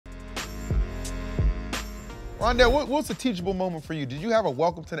Rondale, what's a teachable moment for you? Did you have a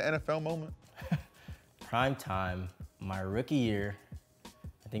welcome to the NFL moment? Prime time, my rookie year.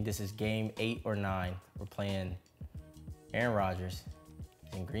 I think this is game 8 or 9. We're playing Aaron Rodgers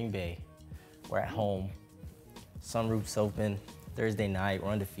in Green Bay. We're at home. Sunroof's open. Thursday night, we're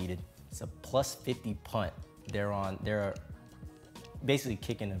undefeated. It's a plus 50 punt. They're basically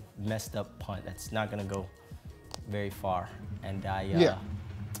kicking a messed up punt that's not gonna go very far. And I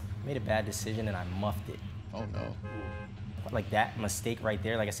made a bad decision and I muffed it. Oh no. Like that mistake right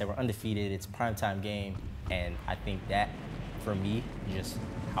there, like I said, we're undefeated, it's a primetime game. And I think that, for me, just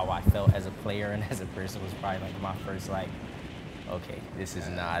how I felt as a player and as a person was probably like my first like, okay, this is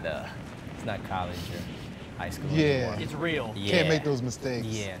not, it's not college or high school anymore. It's real. Yeah. Can't make those mistakes.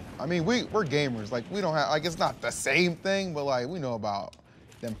 Yeah. I mean, we're gamers. Like, we don't have, like, it's not the same thing, but like, we know about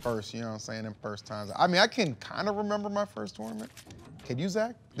them first, you know what I'm saying, them first times. I mean, I can kind of remember my first tournament. Can you,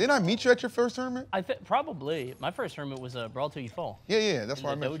 Zach? Didn't I meet you at your first tournament? I think probably. My first tournament was Brawl Till You Fall. Yeah, that's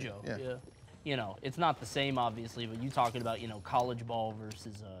why I In met the you. dojo. Yeah. You know, it's not the same, obviously, but you talking about, you know, college ball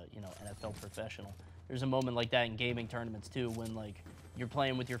versus, you know, NFL professional. There's a moment like that in gaming tournaments, too, when, like, you're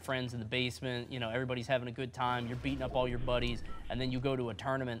playing with your friends in the basement, you know, everybody's having a good time, you're beating up all your buddies, and then you go to a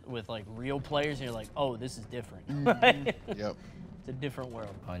tournament with, like, real players, and you're like, oh, this is different. Yep. It's a different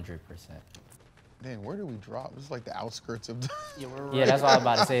world. 100%. Dang, where did we drop? This is like the outskirts of the... Yeah, that's what I was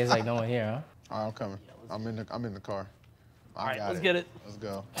about to say. It's like no one here, huh? All right, I'm coming. I'm in the car. All right, let's get it. Let's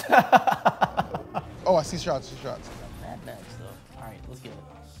go. Oh, I see shots. Mad Max, though. All right, let's get it.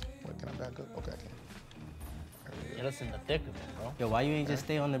 Wait, can I back up? Okay, I can. Get us in the thick of it, bro. Yo, why you ain't just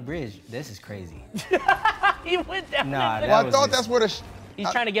stay on the bridge? This is crazy. He went down. Nah, in the- Well, I thought that's where the... He's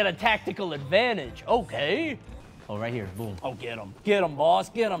trying to get a tactical advantage. Okay. Oh, right here, boom. Oh, get him. Get him, boss.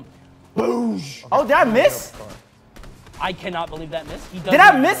 Get him. Boosh. Oh, did I miss? I cannot believe that miss. He Did I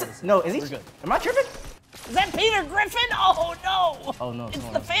doesn't miss? notice. No, is he? We're good. Am I tripping? Is that Peter Griffin? Oh, no. Oh, no. It's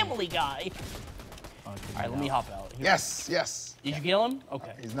someone the else. Family Guy. Oh, All right, let me hop out. Here. Yes. Did you kill him?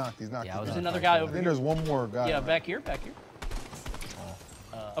 Okay. He's knocked. Yeah, I was There's on another fire. guy I over think here. there's one more guy. Yeah, right? back here.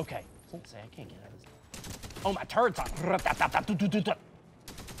 Okay. I was gonna say, I can't get out of this. Oh, my turret's on. That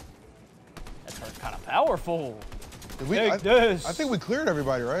turret's kind of powerful. Did we, Take I this. think we cleared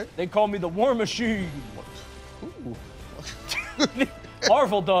everybody, right? They call me the War Machine. Ooh.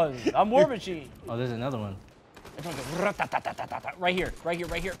 Marvel does. I'm War Machine. Oh, there's another one. Right here.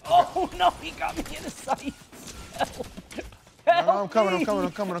 Oh no, he got me in his sights. Help. Help No, I'm coming.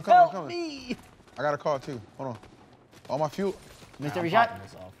 Help me. I got a call too. Hold on. All my fuel. Missed I'm every shot? popping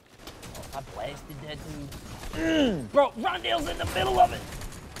this off. Oh, I blasted that dude. Bro, Rondale's in the middle of it.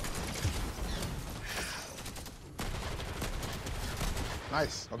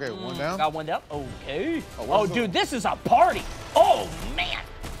 Nice. Okay, one down. Got one down. Okay. Oh, Oh, what's dude, up? this is a party. Oh, man.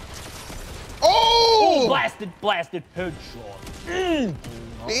 Oh! Oh, blasted. Headshot.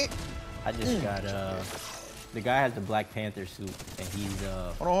 I just got, the guy has the Black Panther suit, and he's,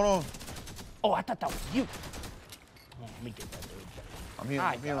 Hold on. Oh, I thought that was you. Oh, let me get that dude. I'm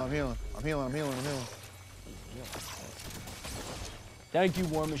healing. Thank you,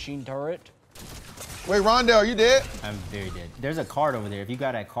 War Machine turret. Wait, Rondale, are you dead? I'm very dead. There's a card over there. If you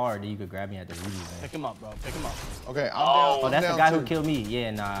got that card, then you could grab me at the Ruby, man. Pick him up, bro. Pick him up. Okay, I'm Oh, down. Oh, that's the down guy too. who killed me. Yeah,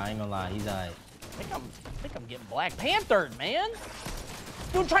 nah, I ain't gonna lie. He's alright. I think I'm getting Black Panthered, man.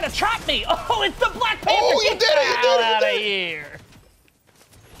 Dude trying to trap me. Oh, it's the Black Panther. Oh, you Get did it, you the did hell it, you out of did it. here.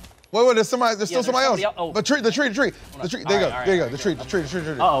 Wait, there's still there's somebody else. somebody else. Oh. The tree. The tree. on. There you All go. right, There you all go. right, The tree.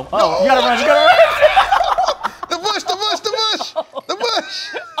 Oh, No. you gotta run. The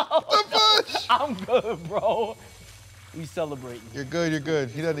bush. I'm good, bro. We celebrating. You're good.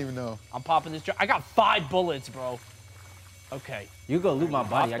 He doesn't even know. I'm popping this. I got 5 bullets, bro. Okay. You go loot my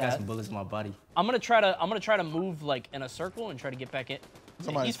body. I got that. some bullets in my body. I'm gonna try to move like in a circle and try to get back in.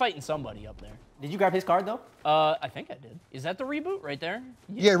 Somebody- He's fighting somebody up there. Did you grab his card, though? I think I did. Is that the reboot right there?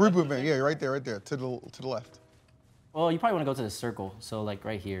 Yeah, reboot man. Yeah, right there. To the left. Well, you probably want to go to the circle. So, like,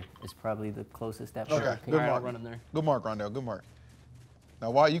 right here is probably the closest that Okay. part. Good All right, I'll mark. run in there. Good mark, Rondale. Good mark.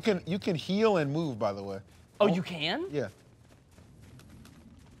 Now, why you can heal and move, by the way. Oh, you can? Yeah.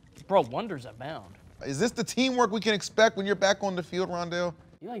 Bro, wonders abound. Is this the teamwork we can expect when you're back on the field, Rondale?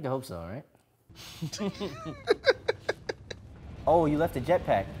 You like to hope so, right? Oh, you left the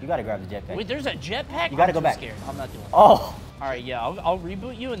jetpack. You gotta grab the jetpack. Wait, there's a jetpack? You gotta I'm go too back. Scared. I'm not doing it. Oh! All right, yeah, I'll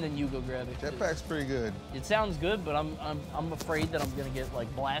reboot you and then you go grab it. Jetpack's pretty good. It sounds good, but I'm afraid that I'm gonna get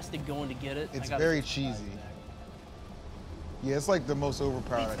like blasted going to get it. It's I gotta very get cheesy. back. Yeah, it's like the most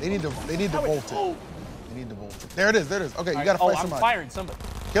overpowered. They need to How bolt it- it. Oh, They need to bolt it. There it is. Okay, all you right. gotta fight I'm somebody. firing somebody.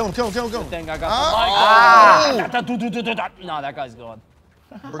 Kill him. Good thing I got Ah! the mic. No, that guy's gone.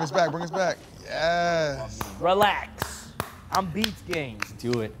 Bring us back, bring us back. Yes. Relax. I'm Beats Games.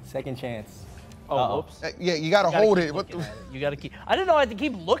 Do it. Second chance. Oh, whoops. Hey, yeah, you gotta You gotta hold keep it. What looking the? at it. You gotta keep. I didn't know I had to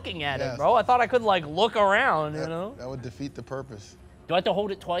keep looking at Yes. it, bro. I thought I could like look around, you know. That would defeat the purpose. Do I have to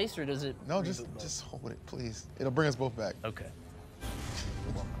hold it twice, or does it? No, just hold it, please. It'll bring us both back. Okay.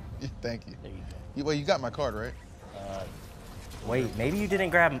 Thank you. There you go. Well, you got my card, right? Wait, maybe you didn't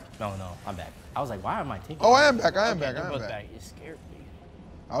grab. No, I'm back. I was like, why am I taking? Oh, I am back. I am Okay, back. they're I am both back. back. You scared me.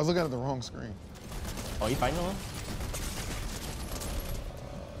 I was looking at the wrong screen. Oh, you fighting one?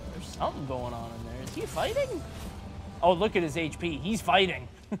 There's something going on in there. Is he fighting? Oh, look at his HP. He's fighting.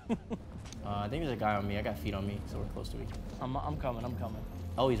 I think there's a guy on me. I got feet on me, so we're close to each other. I'm coming. I'm coming.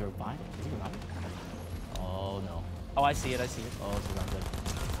 Oh, he's reviving. Is he reviving? Oh no. Oh, I see it. I see it. Oh, this is not good.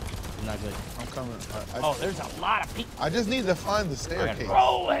 This is not good. I'm coming. Oh, there's a lot of people. I just need to find the staircase.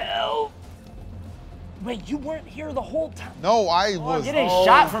 Oh, hell. Wait, you weren't here the whole time. No, I was. Getting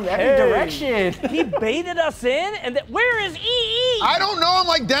shot from every direction. He baited us in, and where is EE? I don't know. I'm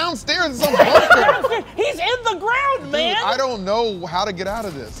like downstairs in some bunker. He's in the ground, man. Dude, I don't know how to get out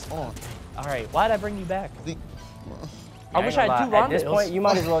of this. Hold on. All right, why'd I bring you back? The- I wish I had two At this Rondales. point, you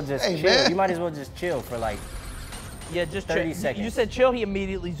might as well just Hey, chill. man. You might as well just chill for like Yeah, just 30 chill. seconds. You said chill, he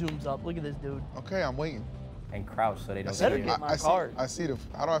immediately zooms up. Look at this dude. Okay, I'm waiting. and crouch so they don't Better see you. get my I see, card. I see the.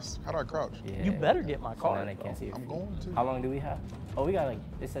 How do I crouch? Yeah. You better get my So card. now they bro. can't see you. I'm going to. How long do we have? Oh, we got like,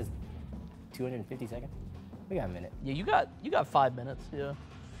 it says 250 seconds. We got a minute. Yeah, you got 5 minutes. Yeah.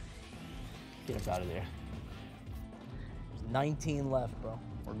 Get us out of there. There's 19 left, bro.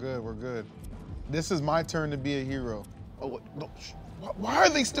 We're good. We're good. This is my turn to be a hero. Oh, what? No, why are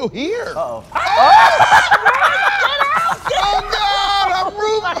they still here? Uh-oh. Oh God! I'm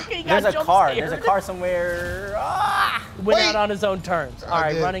moving. He There's got a car. jump-scared. There's a car somewhere. Ah! Went Wait. out on his own terms. All I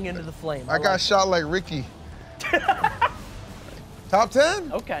right, did. running into the flame. I got shot like Ricky. Top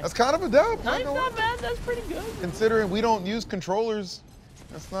 10? Okay. That's kind of a dub. Nice, not bad. That's pretty good. Considering we don't use controllers,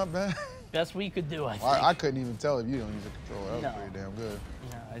 that's not bad. Best we could do, I think. I couldn't even tell if you don't use a controller. That was No. pretty damn good.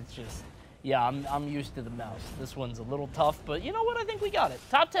 No, it's just, yeah, I'm used to the mouse. This one's a little tough, but you know what? I think we got it.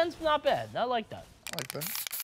 Top 10's not bad. I like that. I like that.